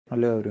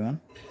Hello everyone.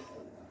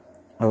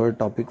 Our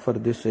topic for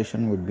this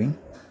session would be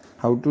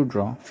how to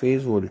draw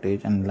phase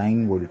voltage and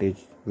line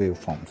voltage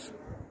waveforms.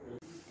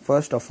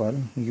 First of all,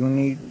 you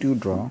need to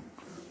draw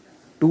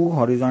two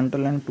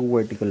horizontal and two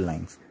vertical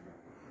lines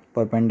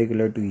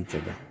perpendicular to each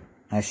other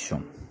as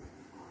shown.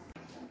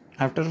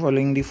 After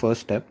following the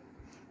first step,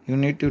 you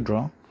need to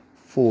draw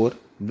four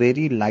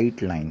very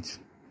light lines.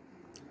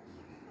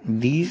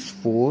 These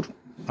four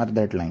are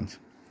that lines.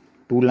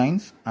 Two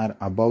lines are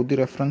above the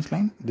reference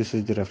line, this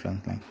is the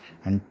reference line,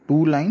 and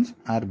two lines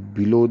are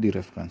below the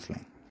reference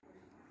line.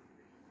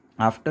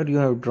 After you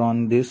have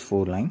drawn these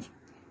four lines,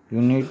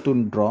 you need to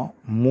draw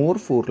more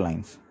four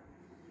lines.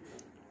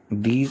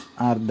 These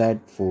are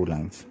that four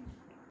lines.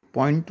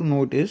 Point to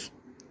note is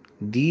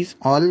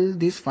all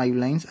these five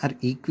lines are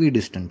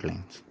equidistant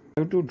lines.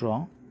 You have to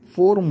draw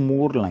four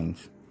more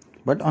lines,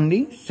 but on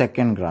the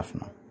second graph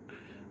now.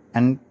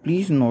 And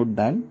please note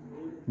that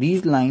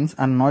these lines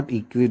are not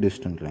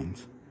equidistant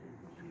lines.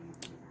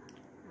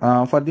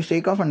 For the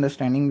sake of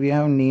understanding, we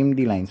have named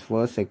the lines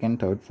first, second,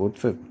 third, fourth,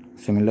 fifth.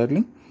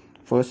 Similarly,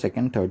 first,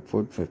 second, third,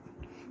 fourth, fifth.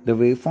 The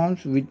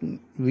waveforms which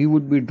we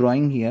would be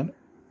drawing here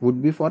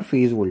would be for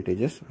phase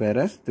voltages,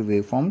 whereas the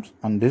waveforms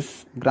on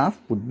this graph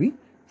would be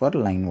for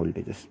line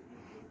voltages.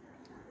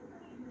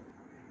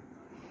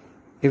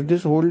 If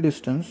this whole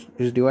distance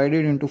is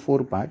divided into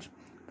four parts,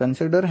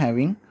 consider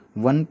having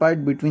one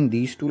part between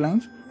these two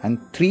lines and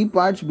three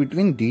parts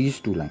between these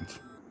two lines.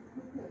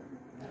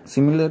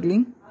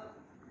 Similarly,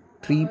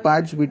 three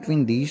parts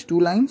between these two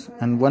lines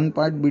and one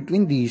part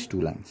between these two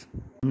lines.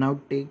 Now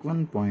take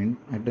one point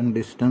at a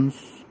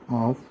distance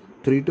of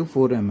 3 to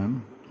 4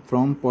 mm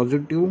from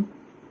positive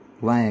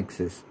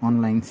y-axis on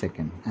line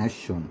second as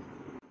shown.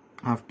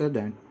 After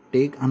that,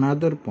 take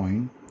another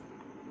point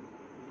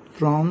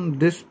from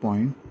this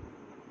point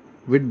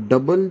with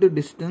double the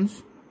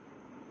distance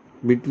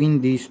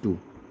between these two.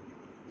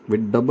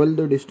 With double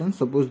the distance,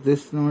 suppose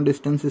this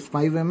distance is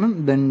 5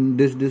 mm, then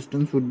this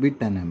distance would be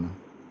 10 mm.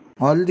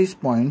 All these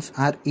points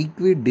are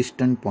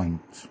equidistant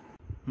points.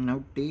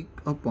 Now take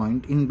a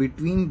point in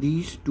between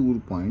these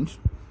two points,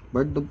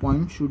 but the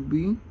point should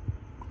be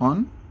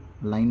on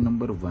line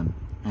number 1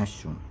 as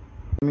shown.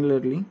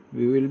 Similarly,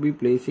 we will be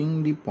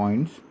placing the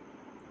points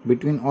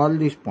between all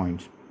these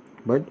points,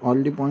 but all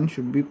the points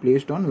should be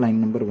placed on line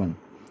number 1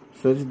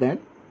 such that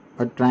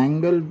a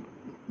triangle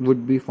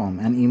would be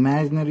formed, an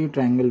imaginary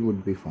triangle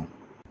would be formed.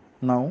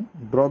 Now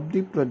drop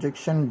the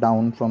projection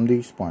down from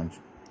these points.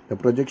 The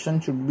projection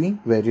should be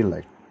very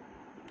light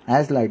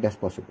as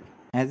possible.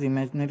 As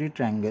imaginary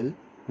triangle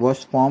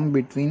was formed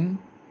between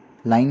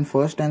line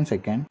first and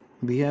second,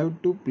 we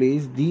have to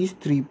place these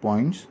 3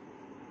 points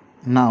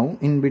now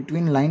in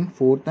between line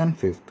 4th and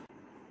 5th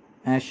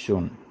as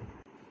shown.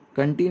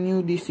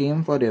 Continue the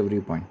same for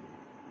every point.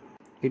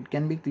 It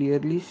can be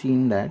clearly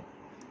seen that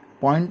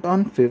point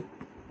on 5th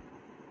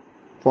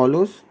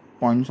follows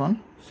points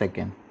on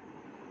 2nd.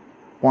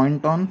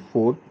 Point on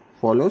 4th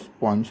follows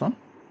points on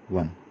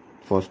 1,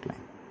 first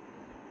line.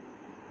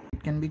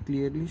 It can be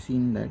clearly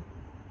seen that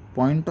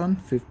point on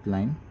 5th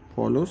line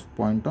follows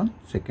point on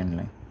 2nd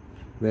line,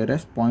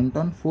 whereas point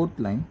on 4th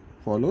line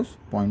follows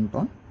point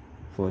on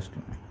 1st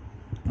line,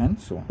 and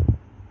so on.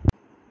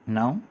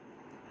 Now,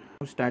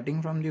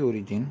 starting from the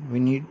origin, we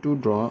need to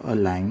draw a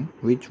line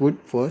which would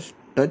first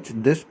touch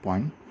this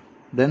point,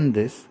 then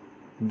this,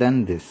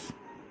 then this.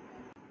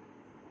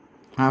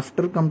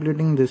 After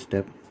completing this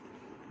step,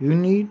 you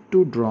need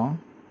to draw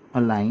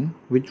a line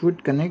which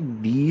would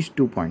connect these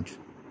 2 points.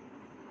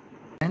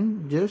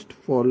 And just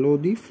follow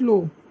the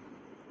flow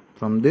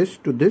from this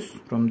to this,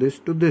 from this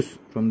to this,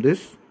 from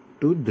this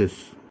to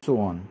this, so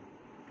on.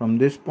 From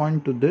this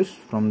point to this,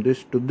 from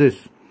this to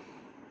this,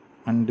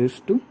 and this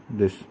to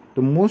this.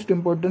 The most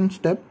important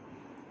step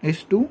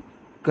is to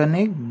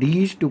connect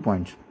these 2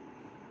 points.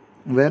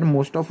 Where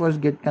most of us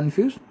get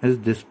confused is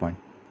this point.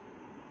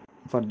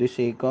 For the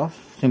sake of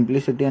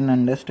simplicity and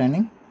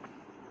understanding,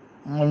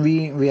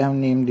 we have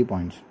named the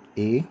points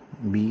A,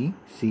 B,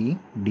 C,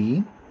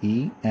 D,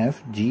 E,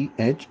 F, G,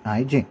 H,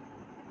 I, J.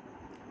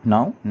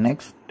 Now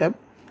next step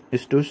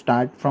is to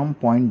start from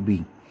point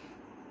B.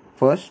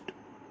 First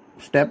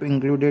step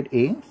included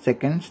A,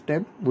 second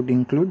step would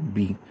include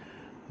B.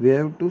 We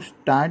have to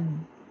start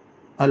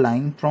a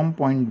line from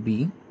point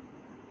B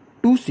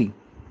to C,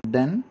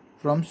 then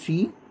from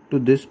C to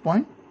this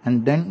point,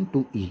 and then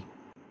to E,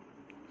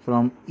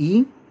 from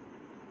E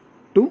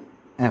to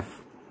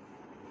F,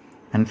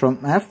 and from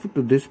F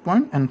to this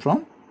point, and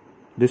from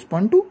this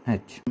point to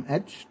H, from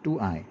H to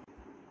I.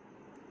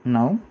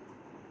 Now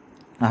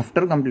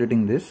after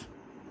completing this,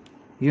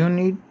 you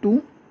need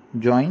to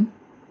join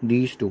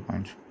these 2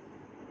 points,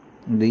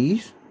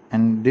 these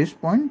and this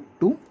point,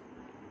 to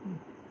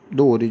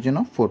the origin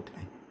of 4th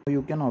line.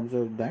 You can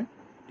observe that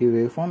the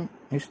waveform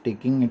is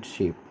taking its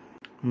shape.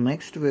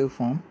 Next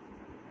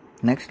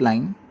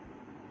line,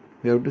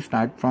 we have to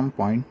start from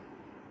point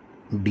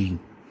D.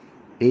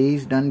 A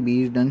is done,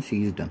 B is done,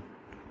 C is done.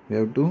 We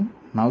have to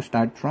now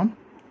start from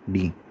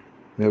D.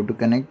 We have to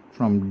connect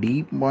from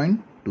D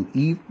point to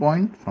E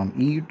point, from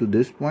E to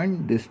this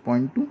point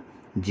to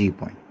G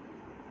point.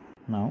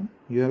 Now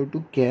you have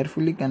to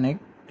carefully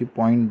connect the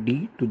point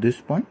D to this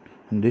point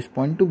and this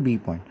point to B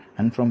point,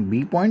 and from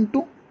B point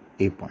to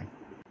A point,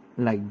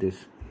 like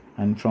this,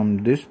 and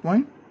from this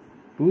point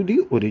to the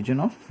origin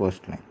of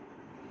first line.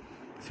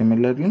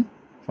 Similarly,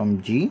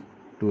 from G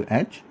to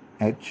H,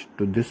 H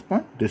to this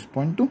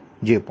point to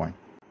J point,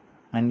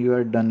 and you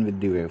are done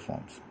with the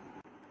waveforms.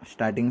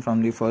 Starting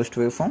from the first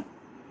waveform,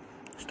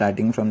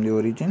 starting from the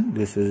origin,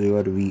 this is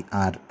your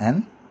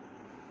VRN,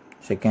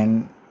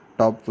 second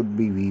top would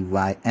be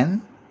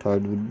VYN,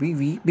 third would be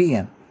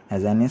VBN.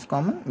 As N is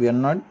common, we are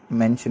not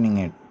mentioning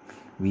it.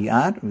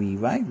 VR,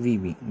 VY,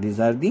 VB. These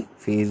are the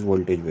phase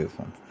voltage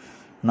waveforms.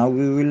 Now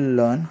we will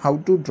learn how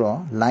to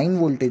draw line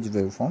voltage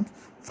waveforms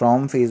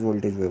from phase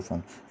voltage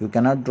waveform. You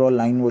cannot draw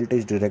line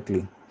voltage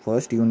directly.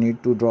 First you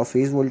need to draw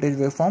phase voltage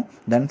waveform,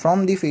 then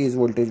from the phase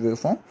voltage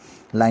waveform,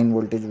 line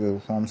voltage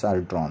waveforms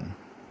are drawn.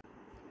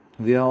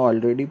 We have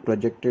already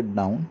projected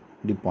down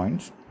the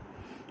points.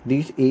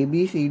 These A,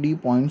 B, C, D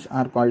points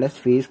are called as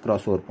phase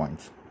crossover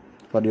points.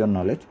 For your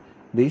knowledge,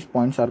 these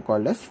points are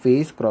called as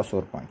phase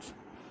crossover points.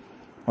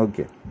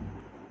 Okay,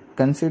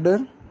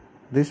 consider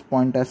this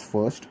point as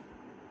first,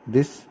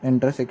 this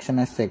intersection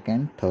as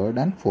second, third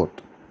and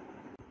fourth,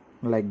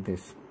 like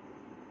this.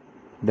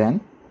 Then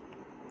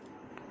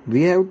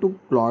we have to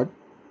plot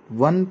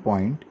one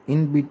point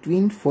in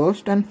between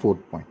first and fourth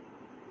point,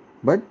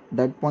 but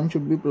that point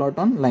should be plotted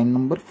on line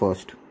number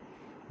first.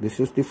 This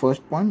is the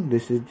first point,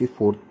 this is the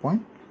fourth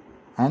point,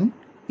 and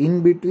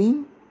in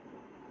between,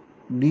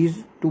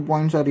 these 2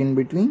 points are in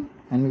between,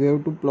 and we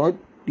have to plot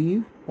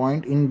the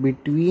point in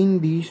between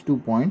these 2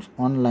 points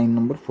on line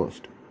number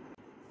first,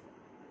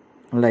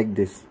 like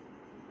this.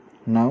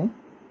 Now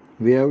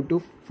we have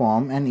to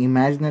form an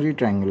imaginary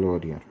triangle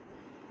over here.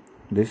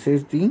 This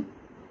is the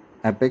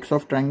apex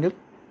of triangle,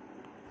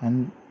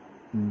 and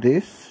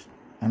this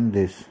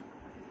is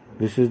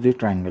the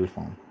triangle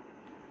form.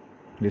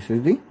 This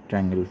is the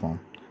triangle form.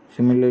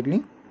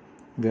 Similarly,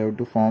 we have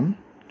to form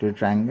the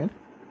triangle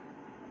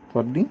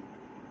for the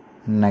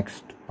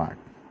next part,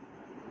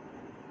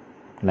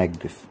 like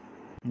this.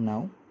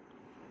 Now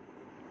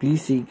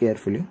please see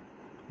carefully.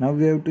 Now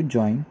we have to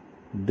join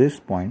this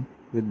point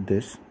with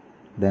this,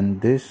 then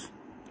this,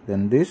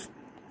 then this,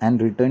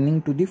 and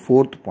returning to the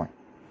fourth point,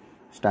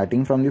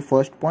 starting from the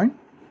first point,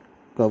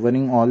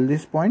 covering all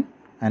this point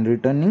and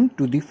returning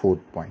to the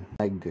fourth point,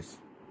 like this.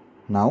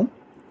 Now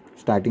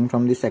starting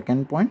from the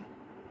second point,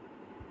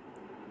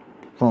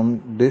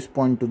 from this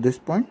point to this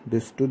point,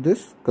 this to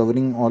this,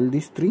 covering all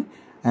these three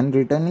and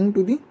returning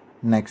to the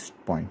next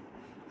point,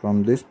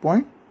 from this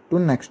point to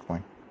next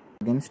point.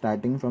 Again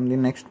starting from the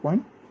next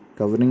point,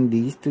 covering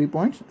these 3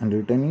 points and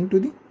returning to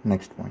the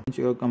next point. Once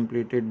you have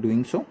completed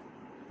doing so,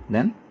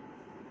 then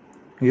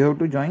you have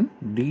to join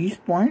these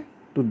points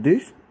to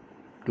this,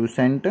 to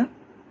center,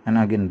 and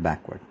again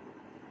backward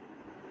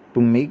to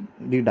make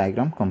the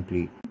diagram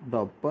complete.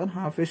 The upper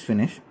half is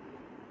finished.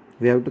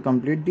 We have to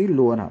complete the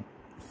lower half.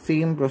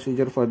 Same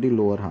procedure for the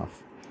lower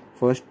half.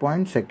 First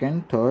point,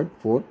 second, third,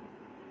 fourth.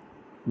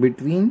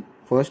 Between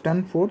first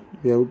and fourth,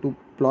 we have to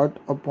plot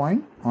a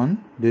point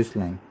on this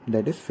line,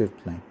 that is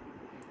fifth line,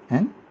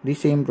 and the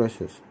same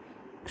process,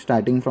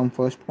 starting from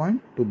first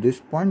point to this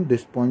point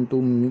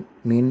to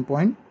main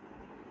point,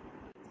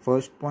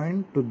 first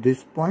point to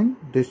this point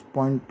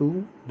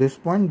to this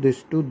point,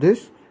 this to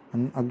this,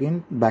 and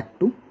again back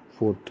to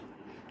fourth.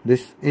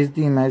 This is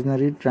the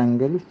imaginary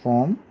triangle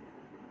form.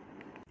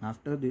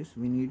 After this,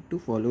 we need to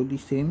follow the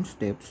same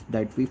steps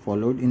that we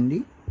followed in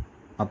the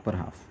upper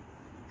half.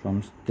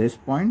 From this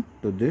point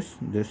to this,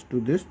 this to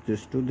this,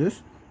 this to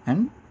this,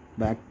 and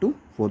back to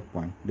fourth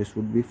point. This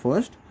would be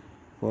first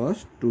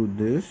to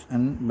this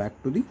and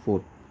back to the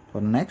fourth. For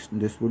next,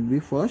 this would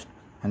be first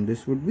and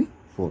this would be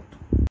fourth.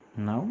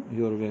 Now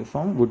your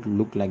waveform would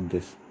look like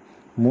this.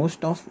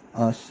 Most of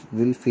us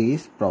will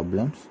face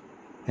problems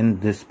in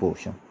this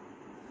portion.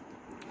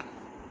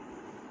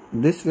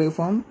 This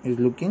waveform is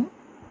looking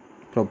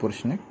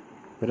proportionate,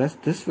 whereas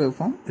this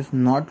waveform is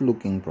not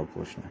looking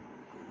proportionate.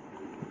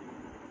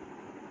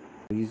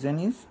 Reason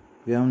is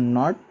we have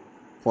not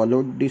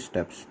followed these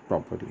steps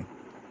properly.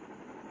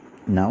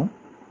 Now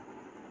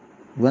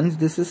once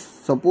this is,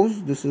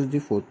 suppose this is the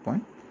fourth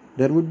point,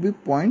 there would be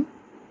point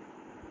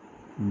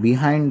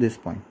behind this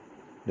point,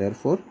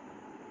 therefore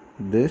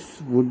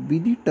this would be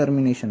the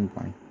termination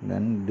point.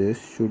 Then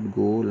this should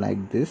go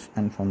like this,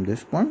 and from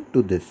this point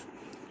to this.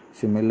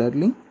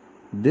 Similarly,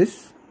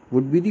 this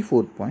would be the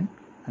fourth point,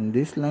 and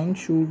this line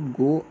should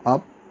go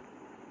up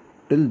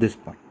till this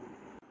point.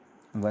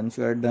 Once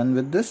you are done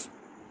with this,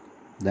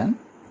 then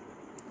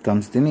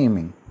comes the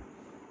naming.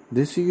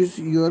 This is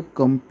your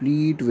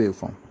complete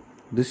waveform.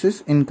 This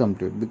is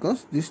incomplete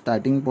because the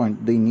starting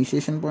point, the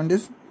initiation point,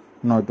 is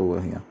not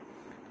over here.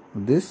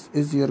 This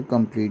is your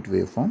complete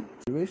waveform.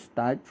 Always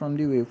start from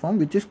the waveform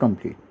which is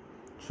complete.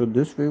 So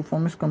this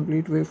waveform is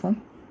complete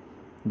waveform.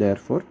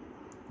 Therefore,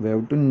 we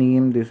have to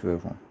name this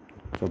waveform.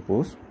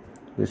 Suppose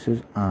this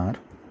is R,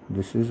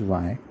 this is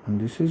Y, and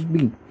this is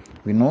B.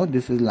 We know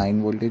this is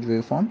line voltage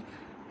waveform,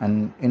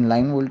 and in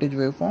line voltage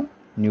waveform,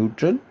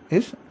 neutral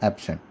is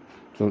absent.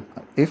 So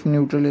if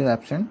neutral is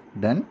absent,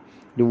 then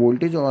the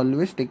voltage is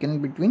always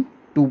taken between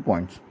 2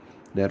 points.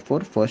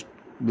 Therefore first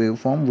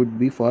waveform would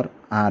be for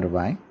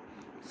Ry,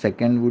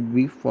 second would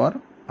be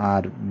for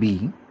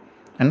Rb,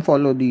 and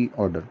follow the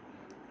order.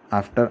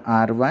 After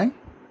Ry,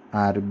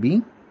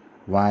 Rb,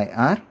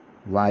 Yr,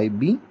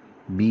 Yb,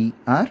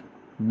 Br,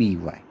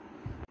 By.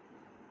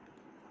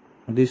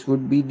 This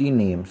would be the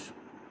names.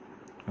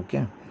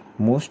 Okay,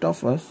 most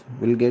of us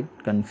will get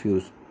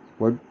confused.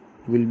 What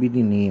will be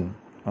the name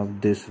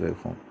of this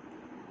waveform?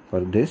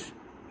 For this,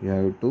 you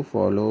have to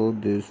follow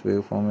this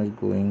waveform is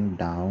going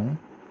down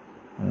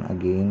and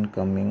again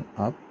coming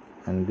up,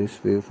 and this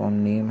waveform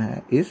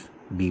name is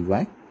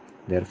By.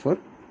 Therefore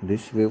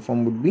this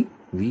waveform would be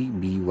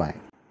Vby.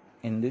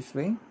 In this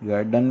way you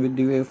are done with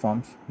the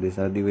waveforms. These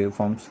are the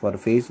waveforms for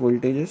phase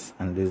voltages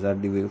and these are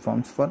the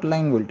waveforms for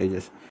line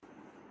voltages.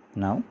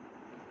 Now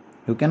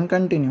you can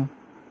continue.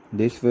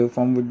 This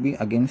waveform would be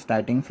again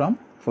starting from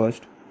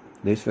first.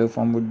 This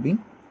waveform would be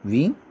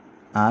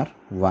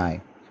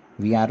Vry.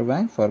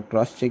 Vry for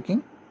cross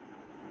checking.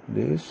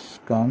 This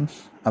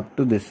comes up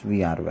to this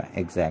Vry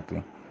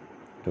exactly.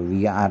 So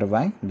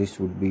Vry, this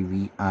would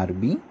be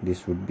Vrb,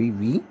 this would be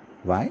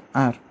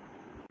Vyr.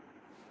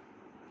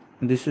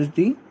 This is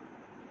the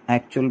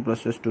actual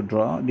process to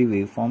draw the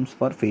waveforms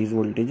for phase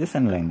voltages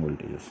and line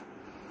voltages.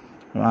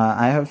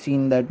 I have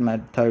seen that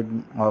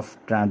method of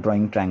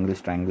drawing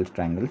triangles,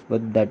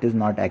 but that is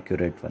not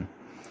accurate one.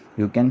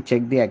 You can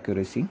check the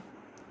accuracy.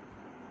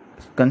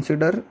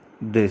 Consider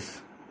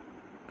this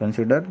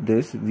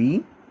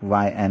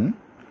Vyn,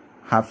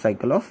 half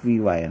cycle of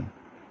Vyn.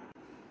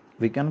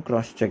 We can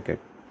cross check it.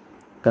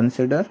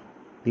 Consider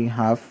the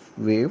half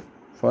wave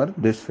for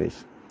this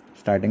phase,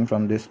 starting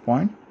from this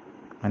point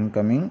and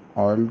coming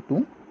all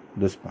to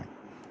this point.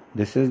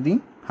 This is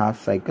the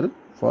half cycle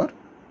for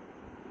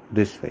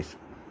this phase.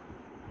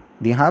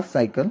 The half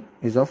cycle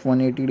is of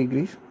 180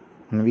 degrees,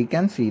 and we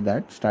can see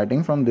that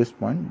starting from this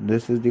point,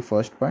 this is the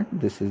first part,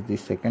 this is the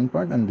second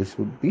part, and this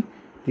would be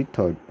the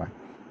third part.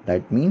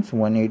 That means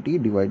 180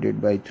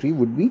 divided by 3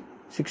 would be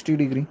 60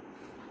 degree.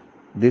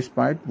 This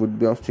part would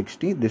be of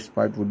 60, this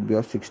part would be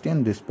of 60,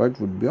 and this part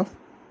would be of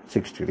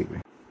 60 degree.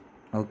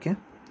 Okay,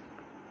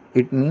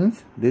 it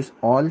means this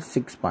all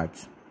 6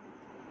 parts,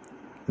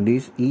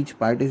 this each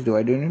part is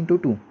divided into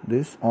 2.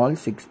 This all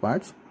 6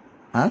 parts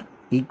are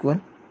equal.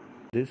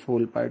 This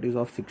whole part is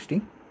of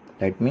 60.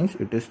 That means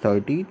it is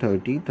 30,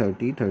 30,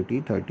 30,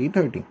 30, 30,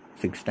 30.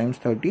 6 times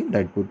 30,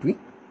 that would be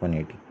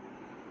 180.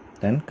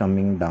 Then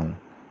coming down,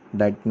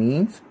 that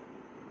means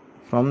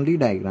from the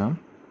diagram,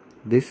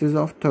 this is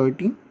of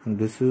 30 and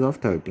this is of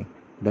 30.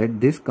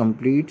 That this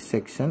complete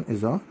section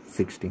is of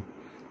 60.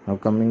 Now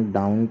coming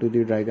down to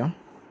the diagram,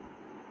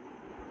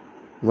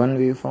 one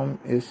waveform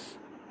is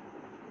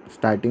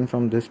starting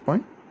from this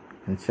point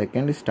and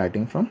second is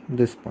starting from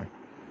this point.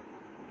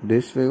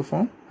 This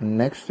waveform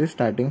next is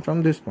starting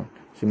from this point.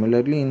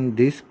 Similarly in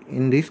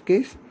this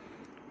case,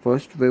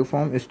 first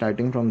waveform is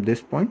starting from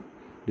this point.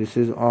 This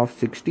is of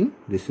 60,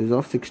 this is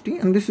of 60,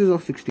 and this is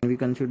of 60. We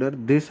consider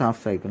this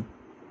half cycle.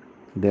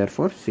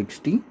 Therefore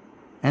 60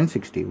 and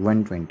 60,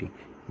 120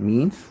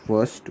 means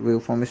first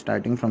waveform is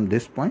starting from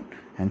this point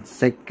and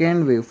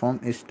second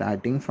waveform is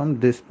starting from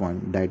this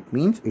point. That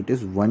means it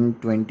is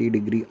 120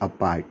 degree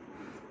apart.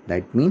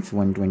 That means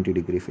 120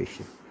 degree phase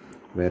shift.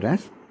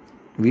 Whereas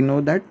we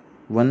know that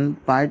one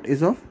part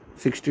is of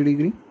 60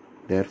 degree.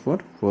 Therefore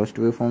first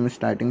waveform is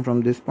starting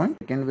from this point,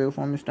 second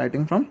waveform is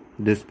starting from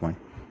this point.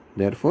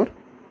 Therefore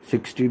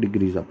 60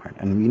 degrees apart.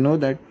 And we know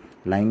that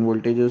line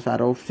voltages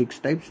are of 6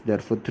 types.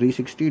 Therefore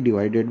 360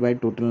 divided by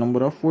total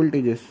number of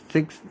voltages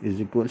 6 is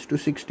equals to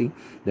 60.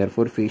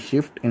 Therefore phase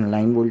shift in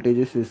line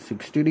voltages is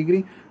 60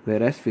 degree,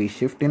 whereas phase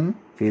shift in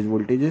phase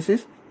voltages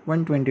is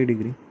 120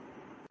 degree.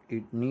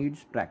 It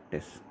needs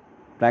practice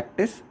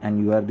and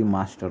you are the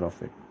master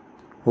of it.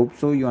 Hope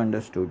so you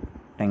understood.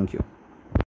 Thank you.